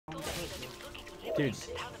Dude,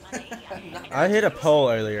 I hit a pole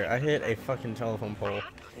earlier. I hit a fucking telephone pole.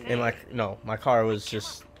 And my car was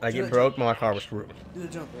just, like, it broke, but my car was ruined. Do the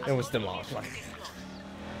jump. It was demolished. Like,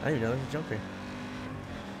 I didn't even know there was a jump here.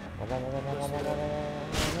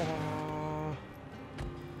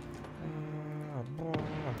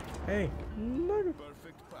 Hey,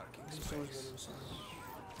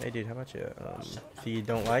 hey, dude, how about you? If you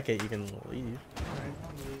don't like it, you can leave.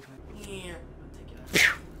 Yeah.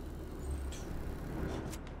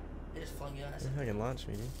 It just flung you out. I can launch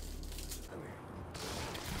me, dude.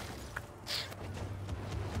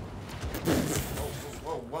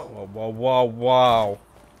 Whoa. Whoa.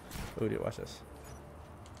 Ooh, dude, watch this.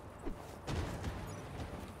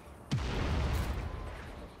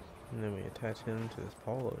 And then we attach him to this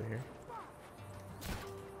pole over here.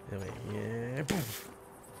 And we, yeah.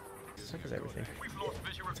 It's like everything.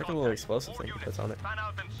 It's like a little explosive thing he puts on it.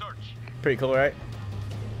 Pretty cool, right?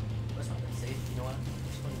 That's not that safe. You know what?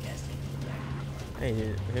 Just one gas tank. Hey,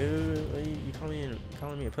 dude, who are you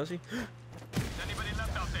calling me a pussy?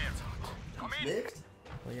 Mixed?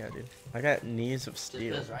 Well, yeah, dude. I got knees of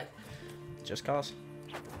steel. Just right? Just cause.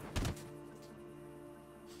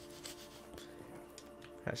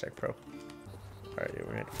 Hashtag pro. Alright, dude,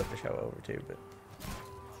 we're gonna have to flip the show over too, but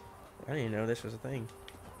I didn't even know this was a thing.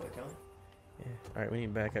 What, Kelly? Yeah. Alright, we need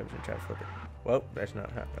to back up and try to flip it. Whoa, that's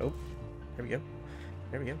not how. Oh, there we go.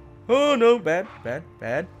 There we go. Oh no, bad.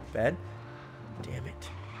 Damn it.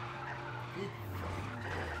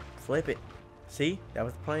 Flip it. See? That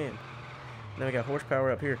was the plan. Now we got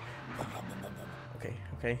horsepower up here.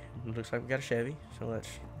 Okay. Looks like we got a Chevy, so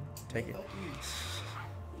let's take it.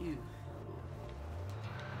 You.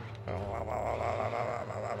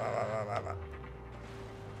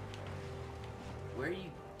 Where are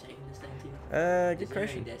you taking this thing to? Good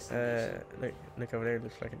question. Look over there.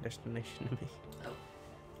 Looks like a destination to me. Oh.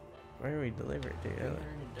 Where do we deliver it to?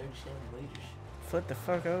 337 liters. Flip the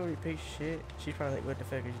fuck over, you piece of shit. She's probably like, what the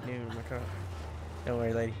fuck is you doing with my car? Don't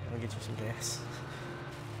worry, lady. I'll get you some gas.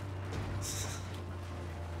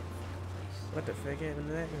 What the fuck happened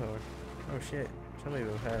to that car? Oh shit. Somebody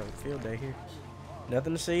will have a field day here.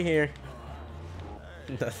 Nothing to see here.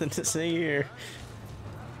 Nothing to see here.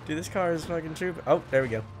 Dude, this car is fucking super. Oh, there we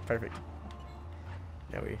go. Perfect.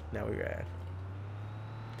 Now we ride.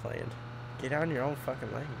 Planned. Get out in your own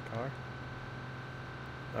fucking lane, car.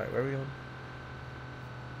 Alright, where are we going?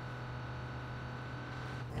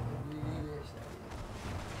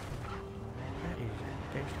 That is the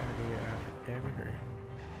best idea I've ever heard.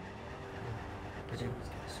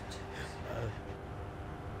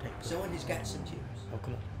 Someone who's got some juice. Oh,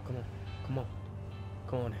 come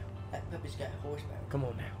on now. That puppy's got horsepower. Come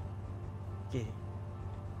on now. Get it.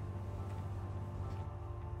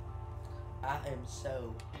 I am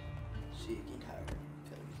so sick and tired of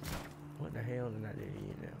Cody. What the hell did I do to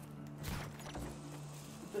you now?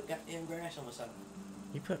 You put goddamn grass on the side.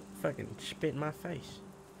 You put fucking spit in my face.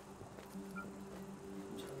 I'm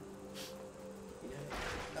sorry. You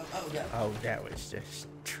know? Oh, God. Oh, that was just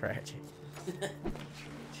tragic.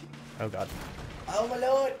 Oh, God. Oh, my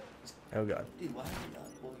Lord. Oh, God. Dude, why did you not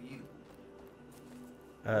pull you?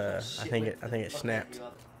 I think it snapped.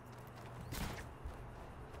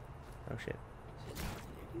 Oh shit.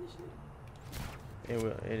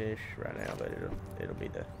 It is right now, but it'll be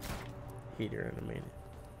the heater in a minute.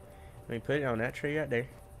 Let me put it on that tree right there.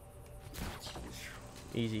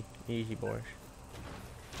 Easy boys.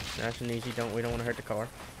 Nice and easy. We don't want to hurt the car.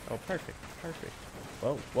 Oh, perfect.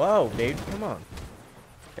 Whoa, dude, come on.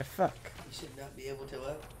 The fuck. You should not be able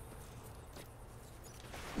to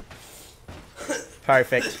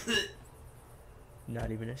Perfect.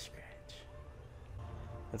 Not even a scratch.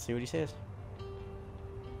 Let's see what he says.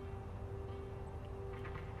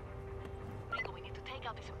 We need to take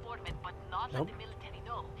out this informant, but not let the military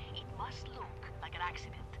know. It must look like an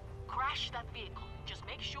accident. Crash that vehicle. Just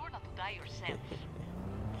make sure not to die yourself.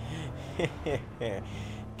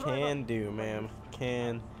 Can do, ma'am.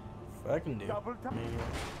 Can fucking do.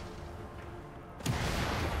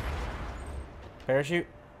 Parachute.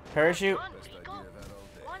 Parachute.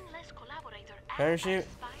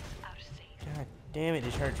 God damn it,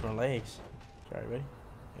 this hurts my legs. Sorry, buddy.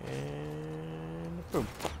 And boom.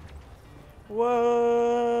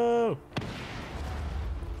 Whoa!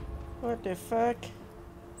 What the fuck?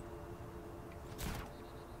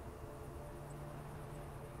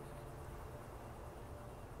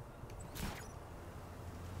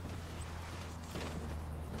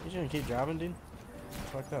 You shouldn't keep driving, dude.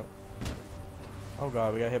 Fucked up. Oh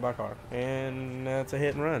god, we got hit by a car. And that's a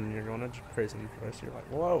hit and run. You're going to prison for the rest of your life.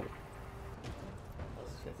 Whoa.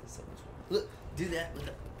 Look, do that with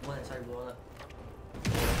the one that started blowing up.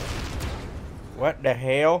 What the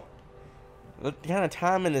hell? What kind of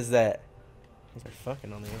timing is that? They're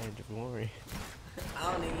fucking on the edge of glory.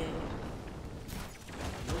 I don't even.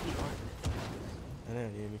 You'll be on I know,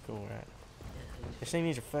 dude. It'd be cool, right? This thing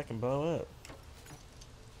needs to fucking blow up.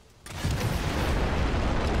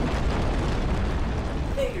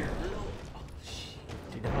 There, little. Oh shit.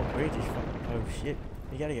 Dude, the whole bridge is fucking. Oh shit.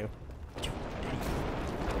 You gotta go.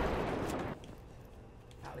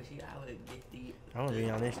 I would get the. I wanna be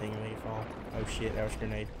on this thing and make it fall. Oh shit, that was a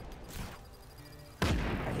grenade. I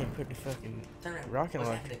can't put the fucking Turn around. rocket What's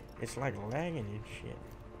launcher. happening? It's like lagging and shit.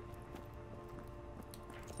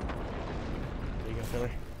 There you go, fella.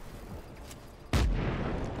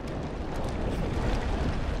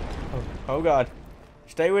 Oh god.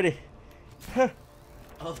 Stay with it. Huh.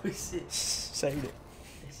 Oh shit. Saved it.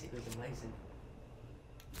 That shit was amazing.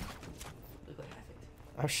 Look what happened.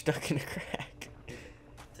 I'm stuck in a crack.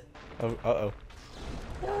 Oh, uh-oh.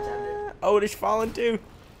 Dodge out there. Oh, it's falling too.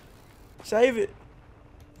 Save it.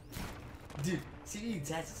 Dude, see me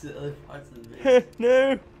attach it to the other parts of the bridge.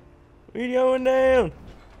 No. We're going down.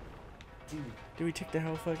 Dude. Dude, we took the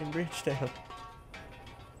whole fucking bridge down.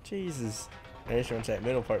 Jesus. I just want that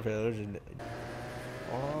middle part for those.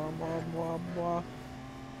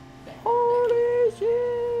 Holy shit.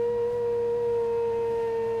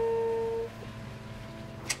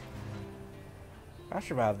 I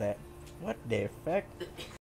survived that. What the fuck?